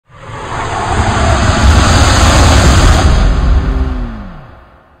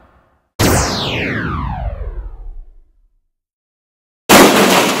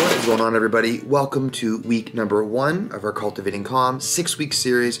going on, everybody? Welcome to week number 1 of our Cultivating Calm 6-week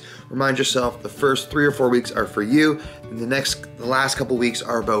series. Remind yourself the first 3 or 4 weeks are for you, and the last couple weeks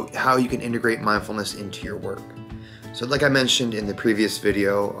are about how you can integrate mindfulness into your work. So like I mentioned in the previous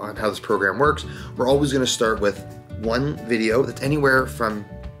video on how this program works, we're always going to start with one video that's anywhere from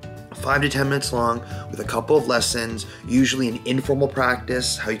 5 to 10 minutes long with a couple of lessons, usually an informal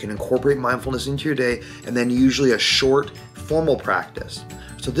practice, how you can incorporate mindfulness into your day, and then usually a short formal practice.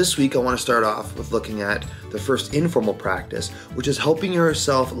 So this week I want to start off with looking at the first informal practice, which is helping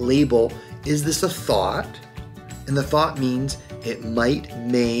yourself label, is this a thought? And the thought means it might,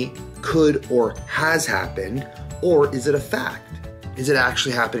 may, could, or has happened, or is it a fact? Is it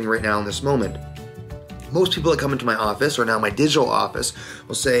actually happening right now in this moment? Most people that come into my office, or now my digital office,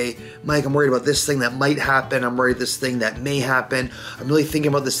 will say, Mike, I'm worried about this thing that might happen. I'm worried this thing that may happen. I'm really thinking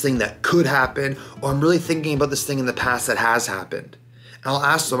about this thing that could happen, or I'm really thinking about this thing in the past that has happened. And I'll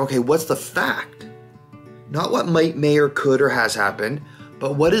ask them, okay, what's the fact? Not what might, may, or could, or has happened,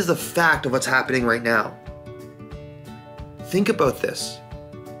 but what is the fact of what's happening right now? Think about this.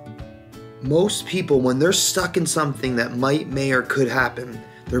 Most people, when they're stuck in something that might, may, or could happen,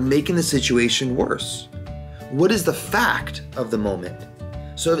 they're making the situation worse. What is the fact of the moment?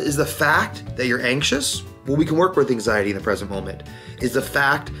 So is the fact that you're anxious? Well, we can work with anxiety in the present moment. Is the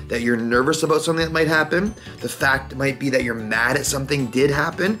fact that you're nervous about something that might happen? The fact might be that you're mad at something did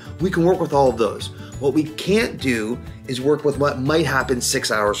happen? We can work with all of those. What we can't do is work with what might happen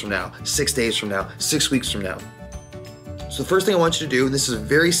 6 hours from now, 6 days from now, 6 weeks from now. So the first thing I want you to do, and this is a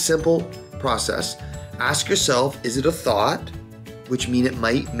very simple process, ask yourself, is it a thought? Which mean it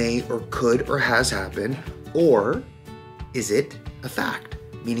might, may, or could, or has happened, or is it a fact,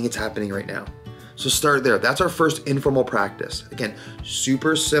 meaning it's happening right now? So start there. That's our first informal practice. Again,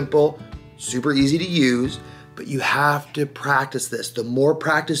 super simple, super easy to use, but you have to practice this. The more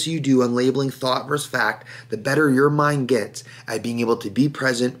practice you do on labeling thought versus fact, the better your mind gets at being able to be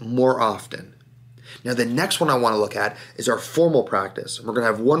present more often. Now, the next one I want to look at is our formal practice. We're going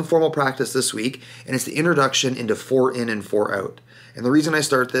to have one formal practice this week, and it's the introduction into 4 in and 4 out. And the reason I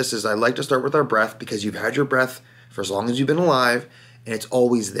start this is I like to start with our breath because you've had your breath for as long as you've been alive, and it's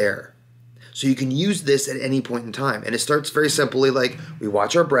always there. So you can use this at any point in time. And it starts very simply like we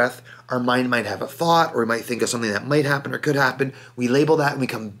watch our breath, our mind might have a thought, or we might think of something that might happen or could happen. We label that and we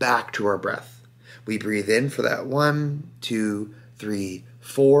come back to our breath. We breathe in for that 1, 2, 3,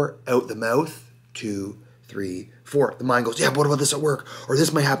 4, out the mouth, 2, 3, 4. The mind goes, yeah, but what about this at work? Or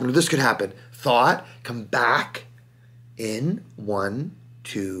this might happen, or this could happen. Thought, come back. In, 1,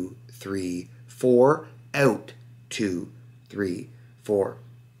 2, 3, 4, out, 2, 3, 4.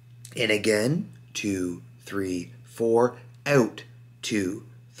 In again, 2, 3, 4, out, 2,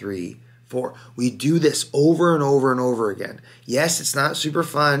 3, 4. We do this over and over and over again. Yes, it's not super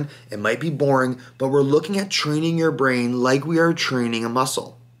fun, it might be boring, but we're looking at training your brain like we are training a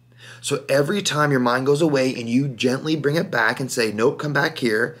muscle. So every time your mind goes away and you gently bring it back and say, nope, come back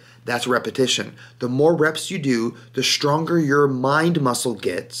here, that's repetition. The more reps you do, the stronger your mind muscle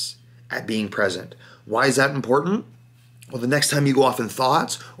gets at being present. Why is that important? Well, the next time you go off in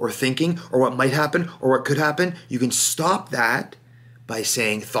thoughts or thinking or what might happen or what could happen, you can stop that by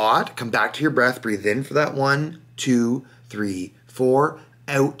saying thought, come back to your breath, breathe in for that 1, 2, 3, 4,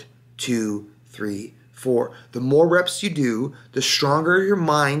 out, 2, 3, 4. The more reps you do, the stronger your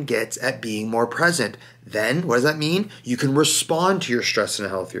mind gets at being more present. Then, what does that mean? You can respond to your stress in a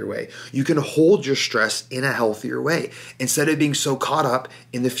healthier way. You can hold your stress in a healthier way instead of being so caught up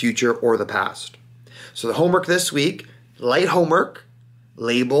in the future or the past. So the homework this week, light homework,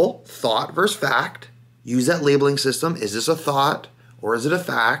 label thought versus fact. Use that labeling system. Is this a thought or is it a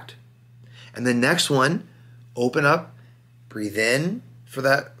fact? And the next one, open up, breathe in for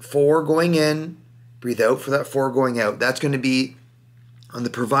that 4 going in, breathe out for that 4 going out. That's going to be on the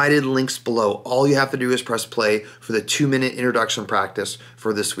provided links below. All you have to do is press play for the 2-minute introduction practice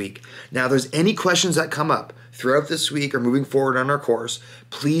for this week. Now, if there's any questions that come up throughout this week or moving forward on our course,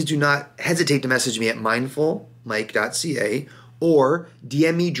 please do not hesitate to message me at mindfulmike.ca or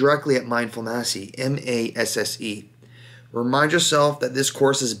DM me directly at mindfulmasse, M-A-S-S-E. Remind yourself that this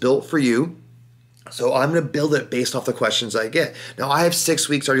course is built for you. So I'm going to build it based off the questions I get. Now, I have 6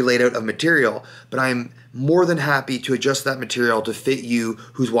 weeks already laid out of material, but I'm more than happy to adjust that material to fit you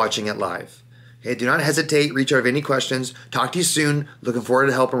who's watching it live. Okay, do not hesitate. Reach out if any questions. Talk to you soon. Looking forward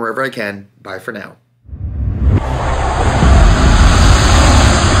to helping wherever I can. Bye for now.